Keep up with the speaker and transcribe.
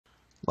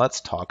let's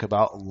talk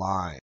about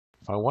line.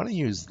 If I want to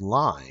use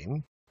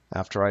line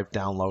after I've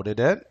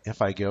downloaded it,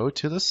 if I go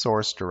to the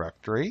source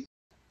directory,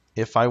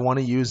 if I want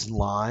to use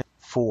line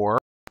for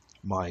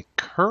my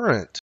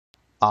current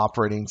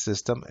operating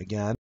system,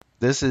 again,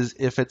 this is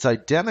if it's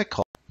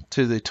identical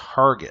to the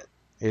target.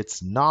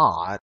 It's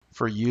not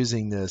for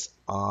using this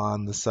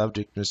on the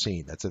subject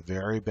machine. That's a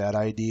very bad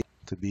idea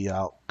to be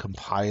out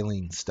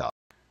compiling stuff.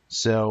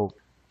 So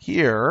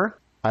here,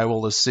 I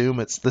will assume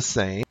it's the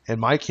same. In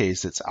my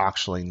case, it's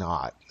actually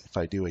not. If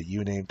I do a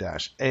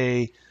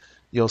uname-a,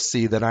 you'll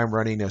see that I'm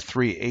running a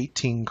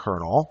 3.18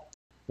 kernel,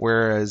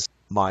 whereas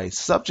my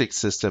subject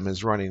system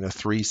is running a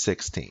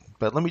 3.16.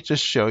 But let me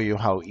just show you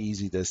how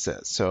easy this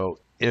is. So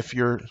if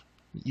you're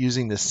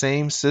using the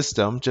same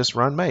system, just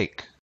run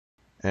make.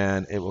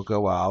 And it will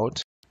go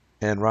out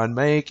and run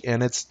make,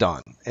 and it's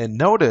done. And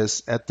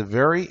notice at the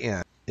very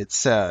end, it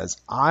says,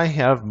 I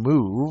have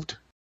moved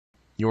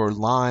your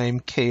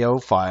lime KO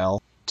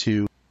file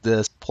to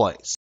this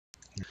place.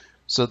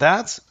 So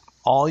that's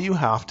all you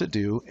have to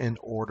do in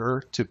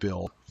order to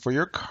build for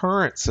your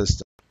current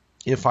system.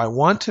 If I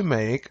want to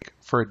make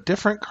for a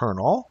different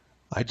kernel,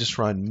 I just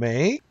run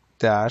make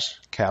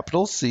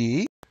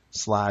 -C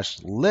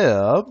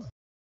 /lib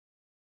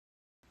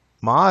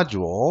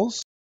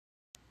modules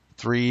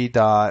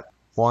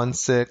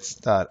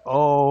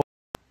 3.16.0,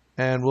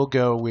 and we'll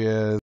go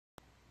with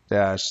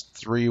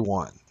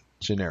 -31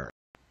 generic.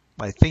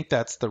 I think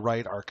that's the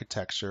right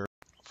architecture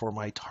for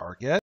my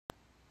target.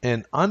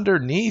 And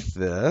underneath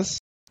this,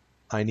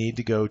 I need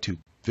to go to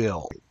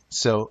build.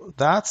 So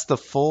that's the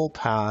full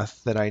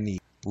path that I need.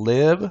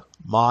 Lib,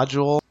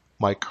 module,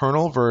 my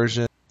kernel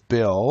version,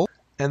 build,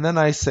 and then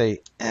I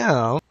say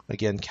M,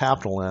 again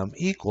capital M,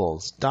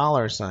 equals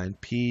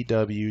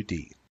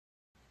 $PWD.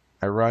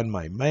 I run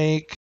my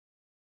make,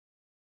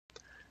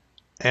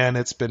 and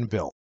it's been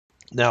built.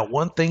 Now,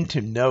 one thing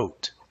to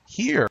note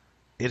here,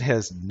 it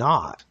has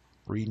not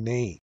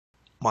renamed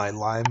my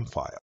lime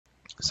file.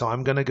 So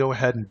I'm going to go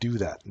ahead and do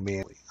that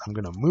manually. I'm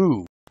going to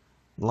move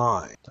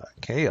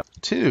lime.ko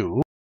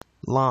to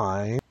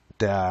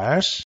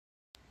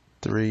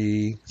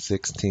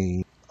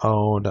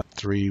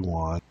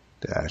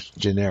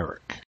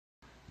lime-316.0.31-generic.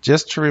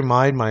 Just to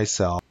remind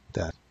myself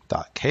that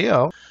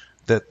 .ko,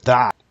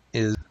 that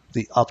is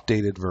the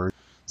updated version.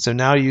 So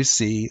now you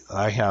see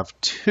I have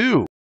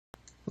two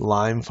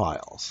lime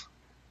files.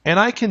 And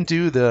I can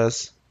do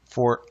this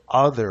for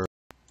other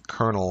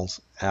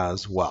kernels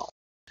as well.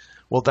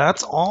 Well,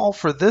 that's all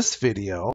for this video.